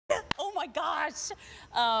my gosh.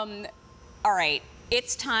 All right,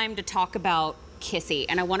 it's time to talk about Kissy,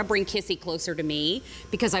 and I want to bring Kissy closer to me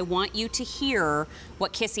because I want you to hear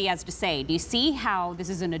what Kissy has to say. Do you see how this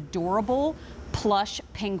is an adorable plush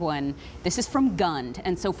penguin? This is from Gund,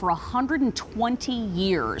 and so for 120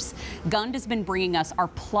 years, Gund has been bringing us our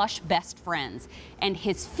plush best friends, and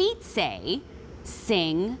his feet say,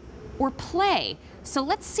 sing or play. So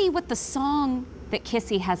let's see what the song that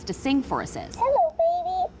Kissy has to sing for us is. Hello, baby.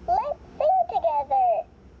 Let's sing together.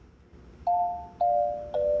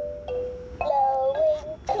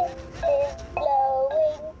 Blowing kisses,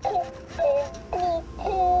 me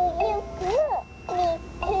to you, me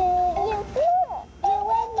to you, you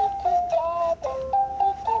and me together, we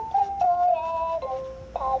can play forever,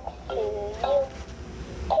 touch to you,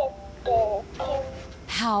 kiss to you.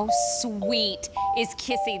 How sweet is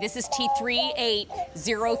Kissy? This is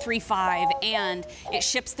T38035, and it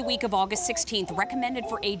ships the week of August 16th, recommended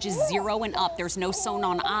for ages 0 and up. There's no sewn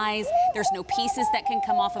on eyes, there's no pieces that can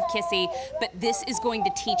come off of Kissy, but this is going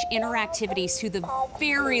to teach interactivities to the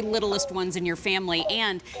very littlest ones in your family,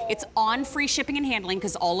 and it's on free shipping and handling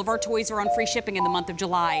because all of our toys are on free shipping in the month of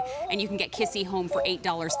July, and you can get Kissy home for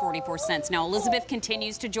 $8.44. Now, Elizabeth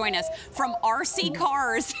continues to join us from RC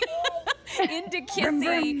Cars. Into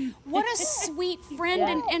Kissy. What a sweet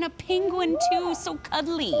friend, and a penguin too, so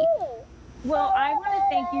cuddly. Well, I want to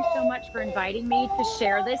thank you so much for inviting me to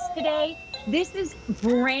share this today. This is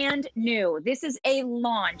brand new. This is a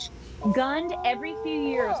launch. Gund every few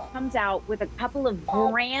years comes out with a couple of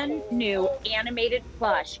brand new animated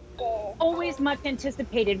plush. Always much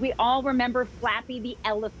anticipated. We all remember Flappy the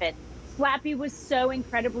elephant. Flappy was so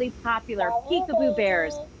incredibly popular. Peekaboo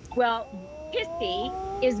bears. Well, Kissy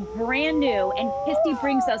is brand new, and Kissy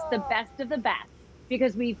brings us the best of the best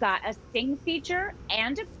because we've got a sing feature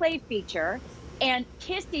and a play feature, and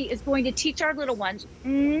Kissy is going to teach our little ones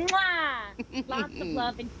lots of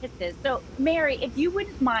love and kisses. So, Mary, if you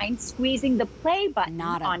wouldn't mind squeezing the play button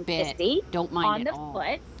on Kissy, don't mind on the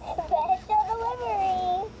foot. Special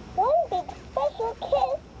delivery. One big special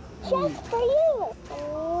kiss just for you.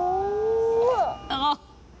 Oh.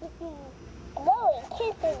 Blowing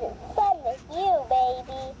kisses and fun with you,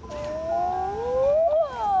 baby.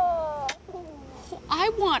 I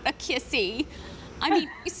want a Kissy. I mean,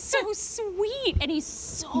 he's so sweet, and he's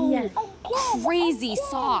so crazy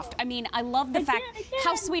soft. I mean, I love the fact,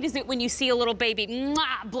 how sweet is it when you see a little baby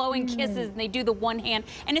blowing kisses, and they do the one hand,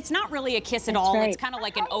 and it's not really a kiss at all. It's kind of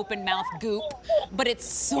like an open mouth goop, but it's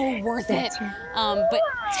so worth it. But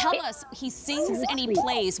tell us, he sings and he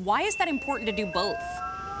plays. Why is that important to do both?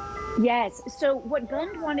 Yes, so what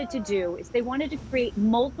Gund wanted to do is they wanted to create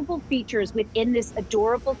multiple features within this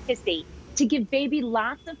adorable Kissy to give baby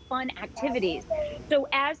lots of fun activities. So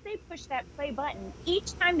as they push that play button,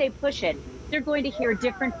 each time they push it, they're going to hear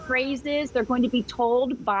different phrases. They're going to be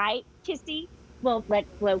told by Kissy, well, let's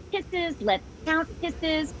blow kisses, let's count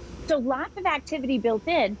kisses. So lots of activity built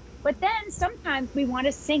in. But then sometimes we want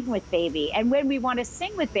to sing with baby. And when we want to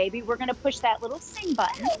sing with baby, we're going to push that little sing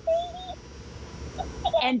button.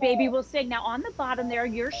 And baby will sing. Now on the bottom there,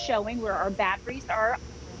 you're showing where our batteries are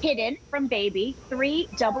hidden from baby. 3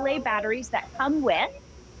 AA batteries that come with.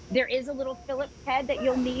 There is a little Phillips head that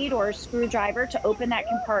you'll need, or a screwdriver to open that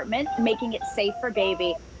compartment, making it safe for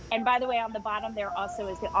baby. And by the way, on the bottom there also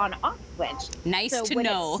is the on-off switch. Nice so to when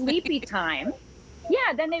know. It's sleepy time,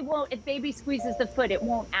 then they won't, if baby squeezes the foot, it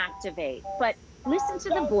won't activate. But listen to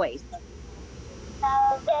the voice.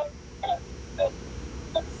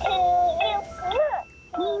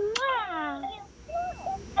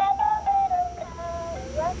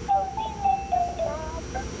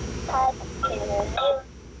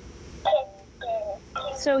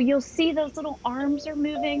 So you'll see those little arms are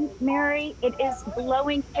moving, Mary. It is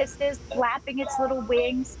blowing kisses, flapping its little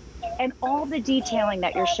wings, and all the detailing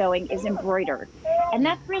that you're showing is embroidered. And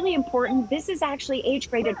that's really important. This is actually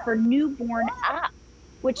age graded for newborn up,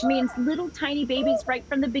 which means little tiny babies right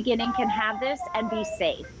from the beginning can have this and be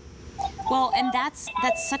safe. Well, and that's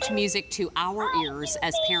such music to our ears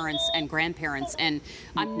as parents and grandparents. And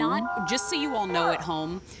I'm not, just so you all know at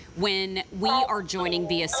home, when we are joining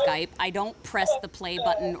via Skype, I don't press the play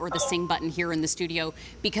button or the sing button here in the studio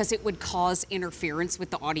because it would cause interference with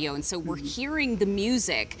the audio. And so we're hearing the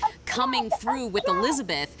music coming through with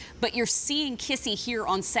Elizabeth, but you're seeing Kissy here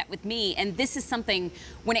on set with me. And this is something,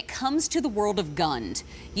 when it comes to the world of Gund,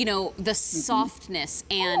 you know, the softness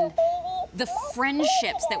and the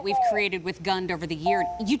friendships that we've created with Gund over the year,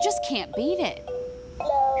 you just can't beat it.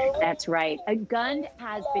 That's right. Gund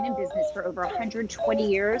has been in business for over 120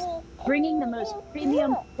 years. bringing the most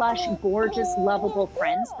premium, plush, gorgeous, lovable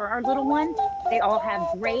friends for our little one. They all have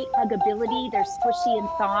great huggability. They're squishy and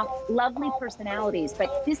soft, lovely personalities,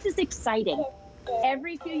 but this is exciting.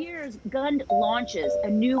 Every few years, Gund launches a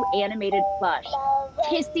new animated plush.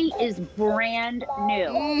 Kissy is brand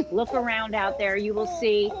new. Look around out there, you will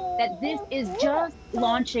see that this is just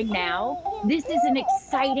launching now. This is an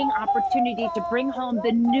exciting opportunity to bring home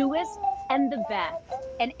the newest and the best.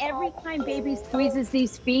 And every time baby squeezes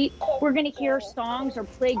these feet, we're gonna hear songs or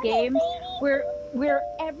play games where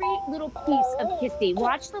every little piece of Kissy,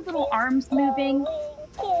 watch the little arms moving.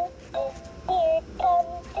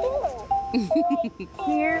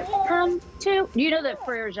 Here come two. You know the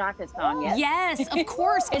Frere Jacques song, yes? Yes, of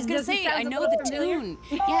course. I was going to say, I know the tune.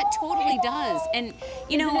 Yeah, it totally does. And,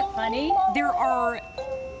 you Isn't know, it funny? there are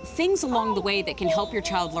things along the way that can help your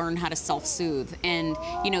child learn how to self-soothe. And,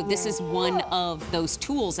 you know, this is one of those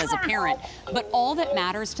tools as a parent. But all that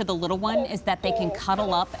matters to the little one is that they can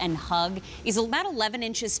cuddle up and hug. He's about 11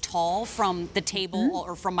 inches tall from the table,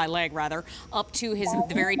 or from my leg rather, up to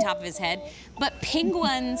the very top of his head. But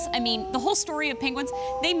penguins, I mean, the whole story of penguins,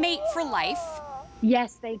 they mate for life.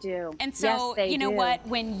 Yes, they do. And so, you know what?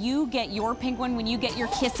 When you get your penguin, when you get your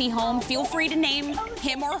Kissy home, feel free to name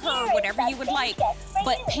him or her, whatever you would like.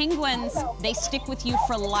 But penguins, they stick with you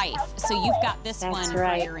for life. So you've got this one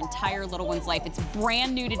for your entire little one's life. It's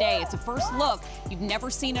brand new today. It's a first look. You've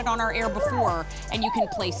never seen it on our air before. And you can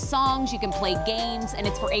play songs, you can play games, and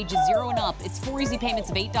it's for ages 0 and up. It's 4 easy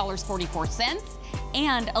payments of $8.44.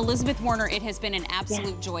 And Elizabeth Warner, it has been an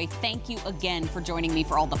absolute joy. Thank you again for joining me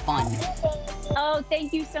for all the fun. Oh,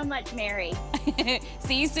 thank you so much, Mary.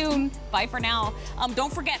 See you soon. Bye for now.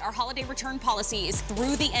 Don't forget, our holiday return policy is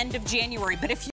through the end of January. But if you